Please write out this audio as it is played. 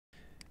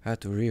How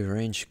to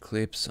rearrange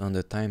clips on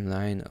the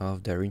timeline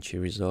of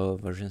DaVinci Resolve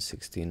version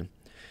 16.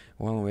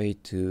 One way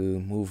to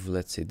move,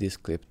 let's say, this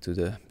clip to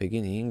the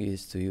beginning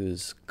is to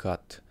use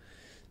cut.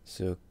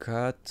 So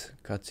cut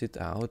cuts it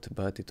out,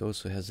 but it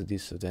also has a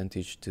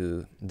disadvantage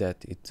to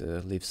that it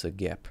leaves a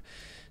gap.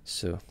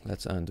 So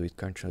let's undo it,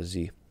 Ctrl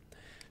Z.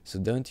 So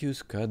don't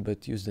use cut,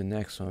 but use the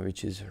next one,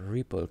 which is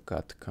ripple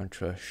cut,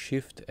 Ctrl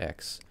Shift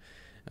X.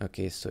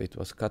 Okay, so it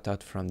was cut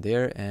out from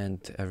there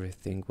and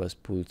everything was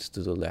pulled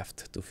to the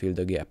left to fill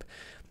the gap.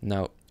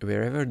 Now,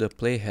 wherever the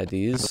playhead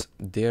is,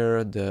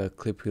 there the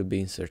clip will be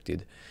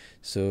inserted.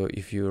 So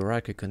if you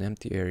right-click an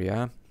empty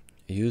area,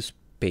 use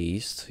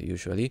paste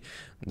usually.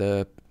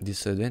 The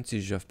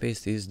disadvantage of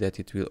paste is that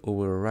it will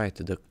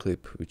overwrite the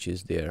clip which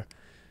is there.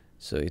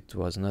 So it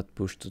was not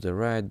pushed to the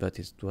right, but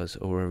it was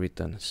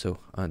overwritten. So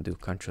undo,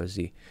 Ctrl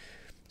Z.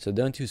 So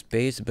don't use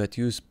paste, but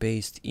use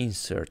paste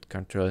insert,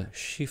 Ctrl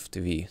Shift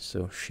V.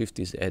 So shift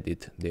is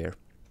edit there.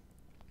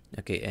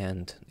 Okay,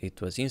 and it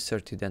was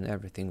inserted and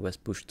everything was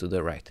pushed to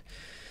the right.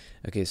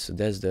 Okay, so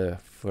that's the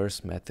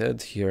first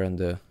method here on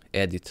the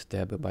edit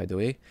tab, by the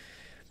way.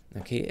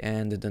 Okay,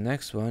 and the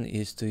next one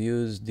is to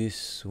use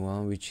this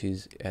one, which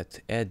is at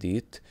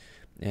edit,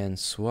 and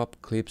swap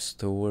clips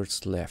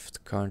towards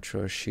left.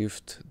 Ctrl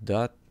Shift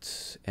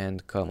dot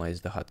and comma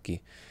is the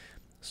hotkey.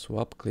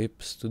 Swap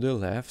clips to the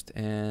left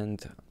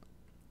and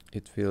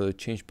it will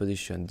change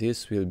position.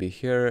 This will be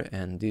here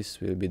and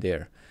this will be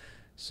there.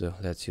 So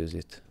let's use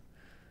it.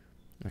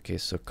 Okay,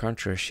 so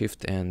Ctrl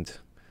Shift and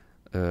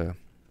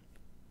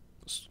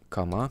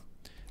comma,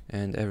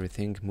 and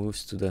everything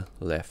moves to the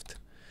left.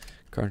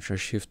 Ctrl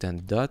Shift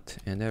and dot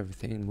and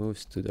everything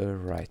moves to the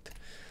right.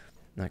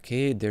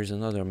 Okay, there's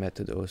another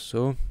method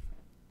also.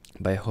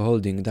 By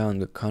holding down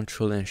the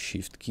Ctrl and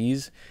Shift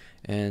keys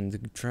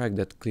and drag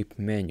that clip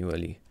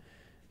manually,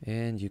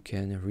 and you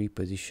can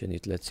reposition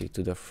it, let's say,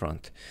 to the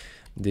front.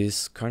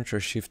 This Ctrl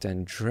Shift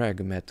and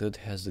drag method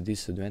has the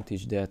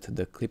disadvantage that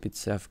the clip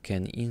itself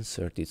can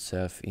insert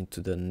itself into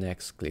the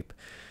next clip.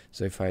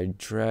 So if I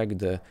drag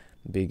the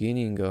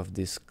beginning of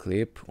this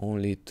clip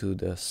only to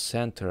the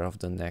center of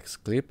the next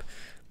clip,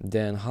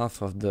 then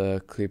half of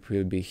the clip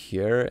will be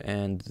here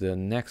and the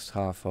next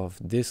half of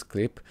this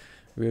clip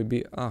will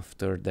be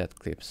after that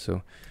clip.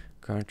 So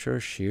Ctrl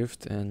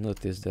Shift, and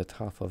notice that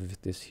half of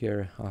it is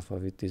here, half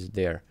of it is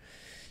there.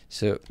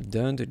 So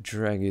don't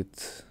drag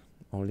it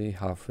only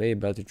halfway,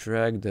 but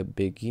drag the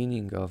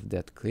beginning of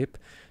that clip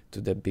to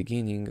the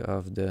beginning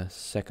of the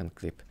second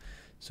clip.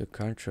 So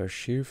Ctrl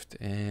Shift,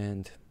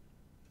 and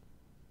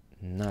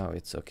now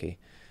it's okay.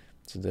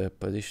 So the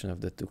position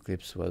of the two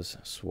clips was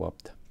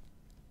swapped.